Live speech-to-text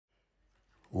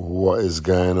What is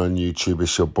going on YouTube?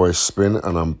 It's your boy Spin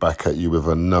and I'm back at you with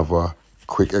another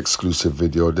quick exclusive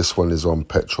video. This one is on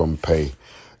Petron Pay.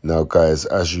 Now guys,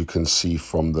 as you can see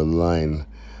from the line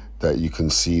that you can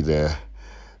see there,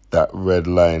 that red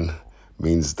line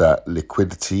means that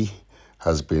liquidity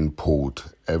has been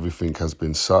pulled. Everything has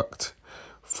been sucked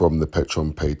from the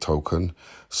Petron Pay token.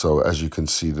 So as you can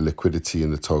see, the liquidity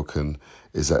in the token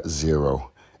is at 0.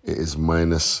 It is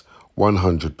minus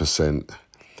 100%.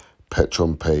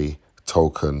 Petron Pay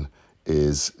token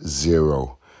is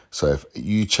 0. So if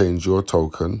you change your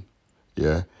token,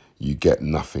 yeah, you get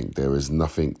nothing. There is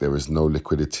nothing. There is no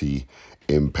liquidity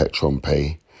in Petron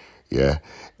Pay. Yeah.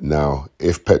 Now,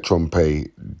 if Petron Pay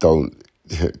don't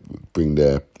bring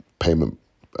their payment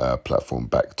platform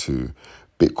back to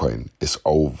Bitcoin, it's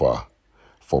over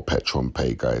for Petron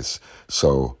Pay, guys.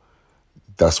 So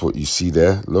that's what you see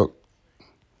there. Look.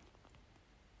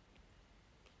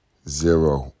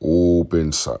 0, all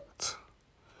been sucked.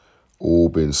 All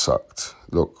been sucked.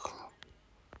 Look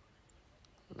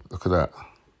at that.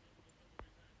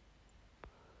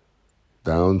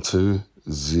 Down to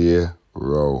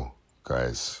 0,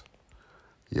 guys.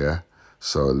 Yeah.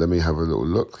 So let me have a little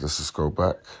look. Let's just go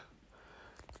back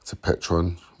to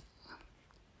Petron.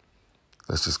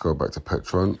 Let's just go back to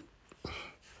Petron.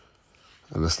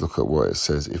 And let's look at what it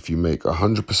says. If you make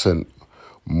 100%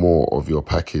 more of your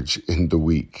package in the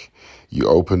week, you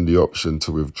open the option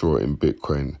to withdraw in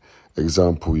Bitcoin.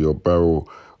 Example, your barrel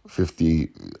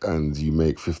 50 and you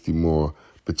make 50 more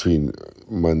between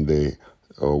Monday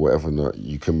or whatever not,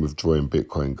 you can withdraw in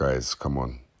Bitcoin, guys. Come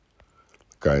on.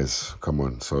 Guys, come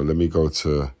on. So let me go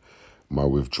to my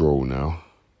withdrawal now.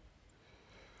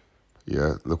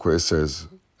 Yeah, look what it says.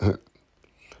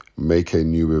 Make a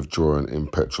new withdrawal in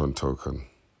Petron token.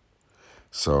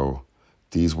 So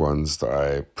these ones that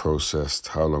I processed,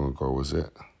 how long ago was it?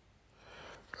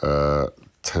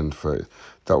 10:30.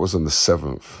 That was on the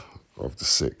 7th of the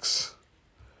 6th.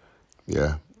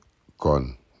 Yeah,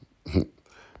 gone.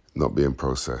 Not being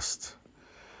processed.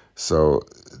 So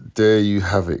there you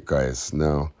have it, guys.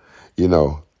 Now, you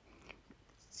know,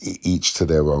 each to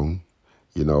their own.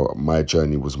 You know, my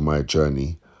journey was my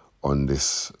journey on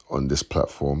this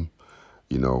platform.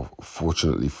 You know,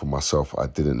 fortunately for myself, I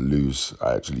didn't lose.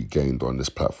 I actually gained on this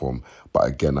platform. But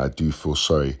again, I do feel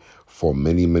sorry for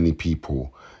many, many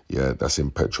people, yeah, that's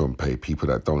in Petron Pay, people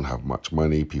that don't have much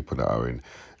money, people that are in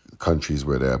countries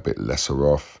where they're a bit lesser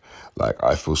off. Like,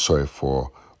 I feel sorry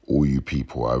for all you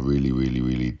people. I really, really,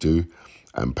 really do.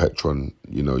 And Petron,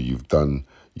 you know, you've done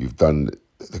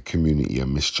the community a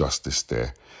misjustice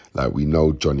there. Like, we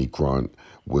know Johnny Grant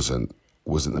wasn't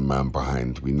the man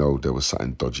behind. We know there was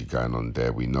something dodgy going on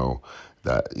there. We know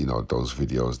that, you know, those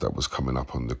videos that was coming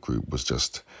up on the group was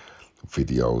just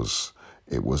videos.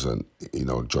 It wasn't, you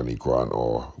know, Johnny Grant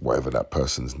or whatever that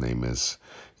person's name is.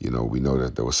 You know, we know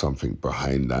that there was something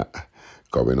behind that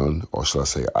going on, or should I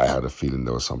say, I had a feeling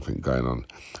there was something going on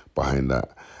behind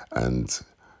that. And,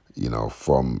 you know,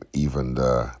 from even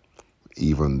the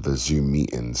Zoom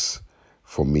meetings,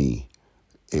 for me,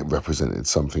 it represented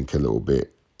something a little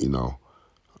bit, you know,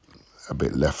 a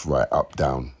bit left, right, up,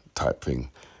 down type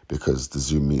thing, because the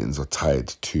Zoom meetings are tied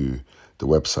to the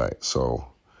website. So,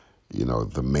 you know,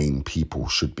 the main people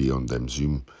should be on them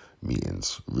Zoom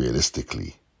meetings,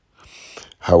 realistically.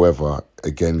 However,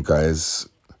 again, guys,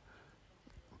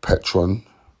 Petron,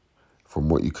 from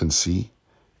what you can see,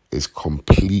 is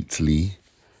completely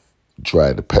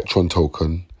dry. The Petron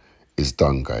token is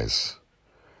done, guys.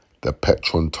 The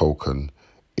Petron token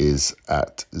is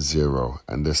at 0,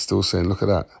 and they're still saying, look at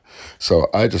that. So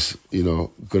I just, you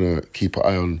know, gonna keep an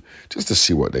eye on just to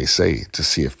see what they say, to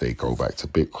see if they go back to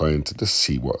Bitcoin, to just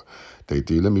see what they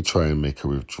do. Let me try and make a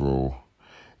withdrawal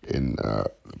in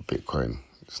Bitcoin.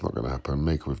 It's not gonna happen.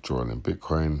 Make a withdrawal in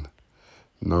Bitcoin.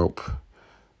 Nope.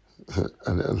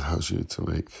 And it allows you to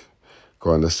make,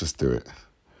 go on, let's just do it.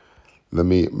 Let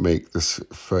me make this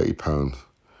 £30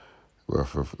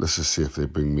 worth of, let's just see if they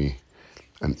bring me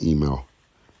an email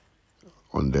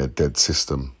on their dead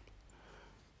system.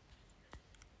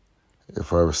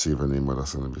 If I receive an email,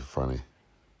 that's going to be funny.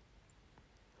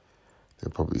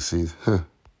 They'll probably see, look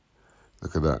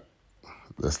at that.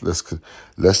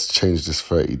 Let's change this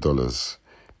 $30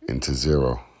 into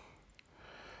 0.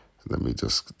 Let me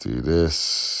just do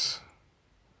this.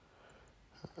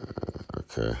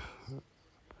 Okay.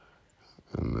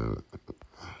 And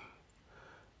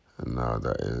now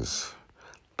that is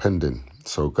pending.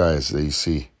 So guys, there you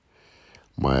see,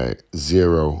 my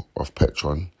 0 of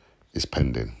Petron is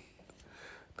pending.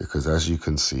 Because as you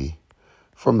can see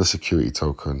from the security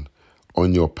token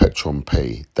on your Petron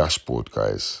Pay dashboard,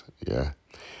 guys, yeah,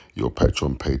 your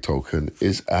Petron Pay token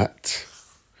is at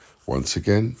Once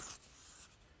again.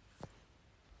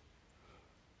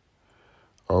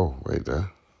 Oh, wait there.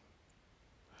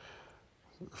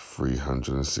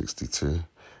 362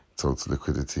 total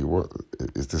liquidity. What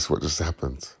is this? What just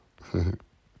happened?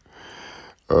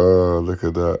 Oh, look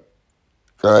at that,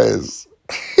 guys.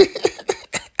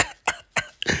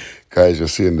 Guys, you're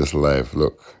seeing this live.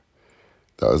 Look,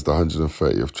 that was the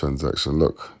 130th transaction.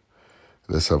 Look,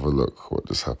 let's have a look what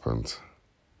just happened.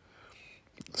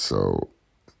 So,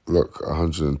 look,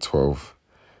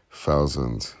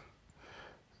 112,000,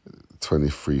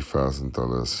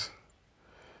 $23,000.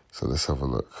 So let's have a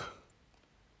look.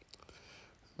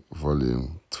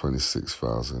 Volume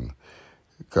 26,000.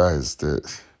 Guys,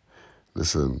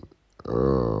 listen.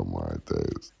 Oh my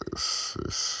days.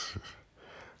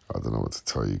 I don't know what to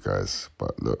tell you guys,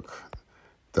 but look,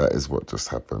 that is what just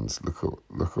happened. Look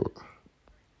at.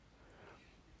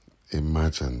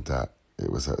 Imagine that it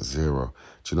was at zero.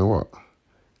 Do you know what,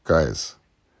 guys?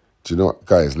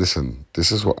 Guys? Listen.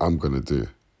 This is what I'm gonna do.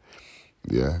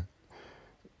 Yeah.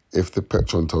 If the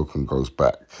Petron token goes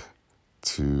back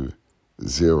to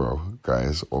zero,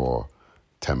 guys, or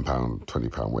 £10,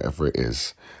 £20, whatever it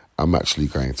is, I'm actually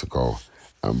going to go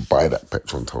and buy that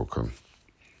Petron token,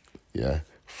 yeah,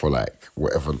 for like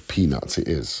whatever peanuts it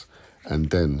is. And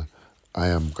then I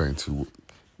am going to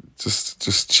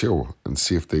just chill and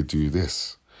see if they do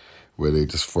this, where they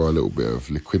just throw a little bit of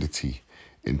liquidity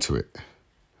into it,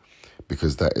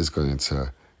 because that is going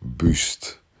to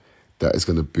boost. That is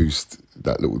going to boost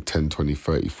that little 10, 20,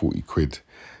 30, 40 quid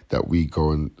that we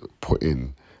go and put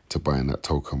in to buying that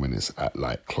token when it's at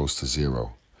like close to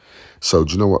zero. So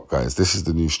do you know what, guys? This is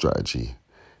the new strategy,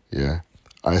 yeah?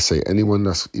 I say anyone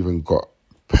that's even got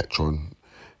Petron,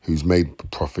 who's made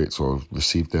profits or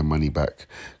received their money back,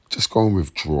 just go and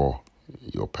withdraw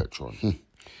your Petron.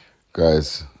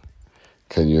 Guys,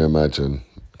 can you imagine?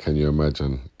 Can you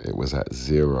imagine? It was at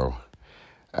zero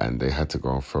and they had to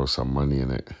go and throw some money in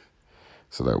it,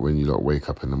 so that when you lot wake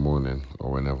up in the morning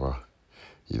or whenever,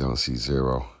 you don't see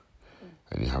zero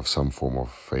and you have some form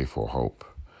of faith or hope.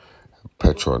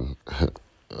 Petron,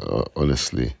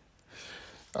 honestly,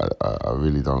 I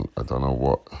really don't know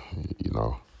what, you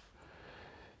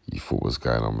thought was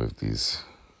going on with these.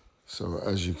 So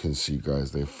as you can see,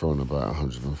 guys, they've thrown about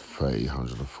 130,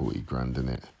 140 grand in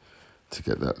it to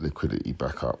get that liquidity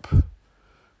back up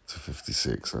to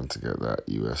 56 and to get that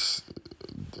US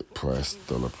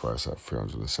dollar price at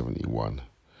 371.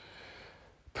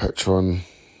 Petron,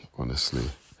 honestly,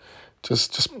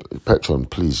 just Petron,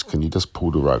 please, can you just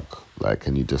pull the rug? Like,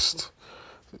 can you just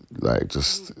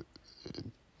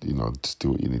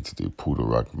do what you need to do, pull the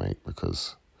rug, mate,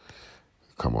 because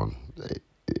come on,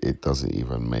 it doesn't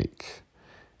even make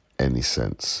any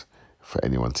sense for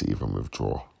anyone to even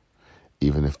withdraw.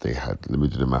 Even if they had, let me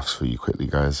do the maths for you quickly,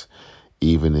 guys.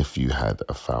 Even if you had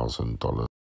 $1,000